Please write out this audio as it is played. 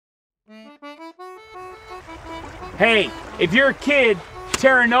Hey, if you're a kid,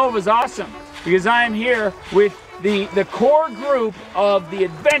 Terra-Nova is awesome because I am here with the core group of the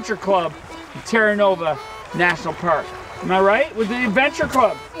Adventure Club of Terra-Nova National Park. Am I right? With the Adventure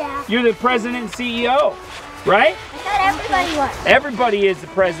Club? Yeah. You're the president and CEO, right? I thought everybody was. Everybody is the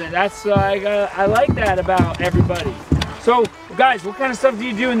president. That's I like that about everybody. So, guys, what kind of stuff do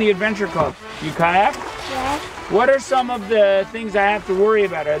you do in the Adventure Club? You kayak? Yeah. What are some of the things I have to worry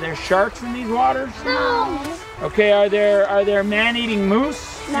about? Are there sharks in these waters? No. Okay, are there man-eating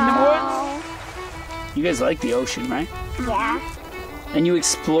moose in the No. woods? You guys like the ocean, right? Yeah. And you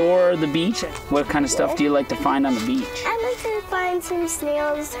explore the beach? What kind of stuff do you like to find on the beach? I like to find some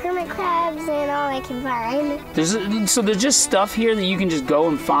snails, hermit crabs, and all I can find. So there's just stuff here that you can just go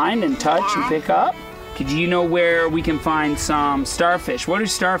and find and touch and pick up? Do you know where we can find some starfish? What do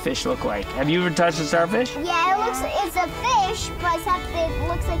starfish look like? Have you ever touched a starfish? Yeah, it's a fish, but it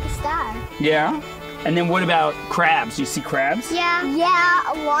looks like a star. Yeah? And then what about crabs? Do you see crabs? Yeah.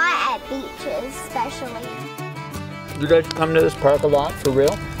 Yeah, a lot at beaches, especially. You guys come to this park a lot, for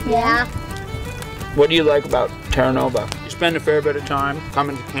real? Yeah. What do you like about Terra-Nova? You spend a fair bit of time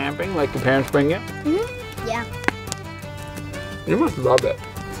coming to camping, like your parents bring you? Mm-hmm. Yeah. You must love it.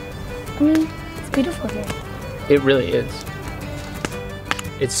 It's beautiful here. It really is.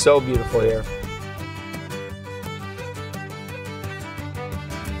 It's so beautiful here.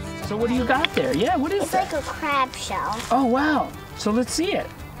 So what do you got there? Yeah, what is that? It's like a crab shell. Oh, wow. So let's see it.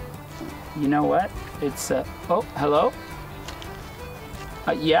 You know what? It's, oh, hello?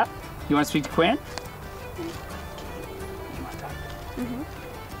 Yeah? You want to speak to Quinn? You want to talk? Mm-hmm.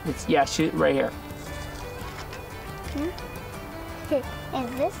 It's, yeah, shoot right here. Is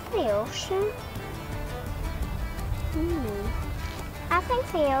this the ocean? I think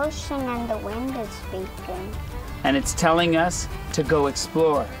the ocean and the wind is speaking. And it's telling us to go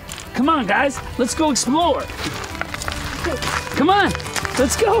explore. Come on, guys, let's go explore. Come on,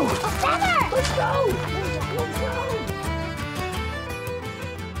 let's go. Let's go. Let's go.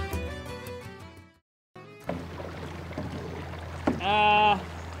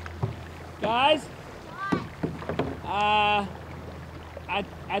 Guys, I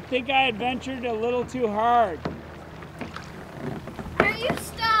think I adventured a little too hard. Are you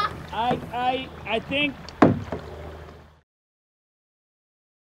stuck? I think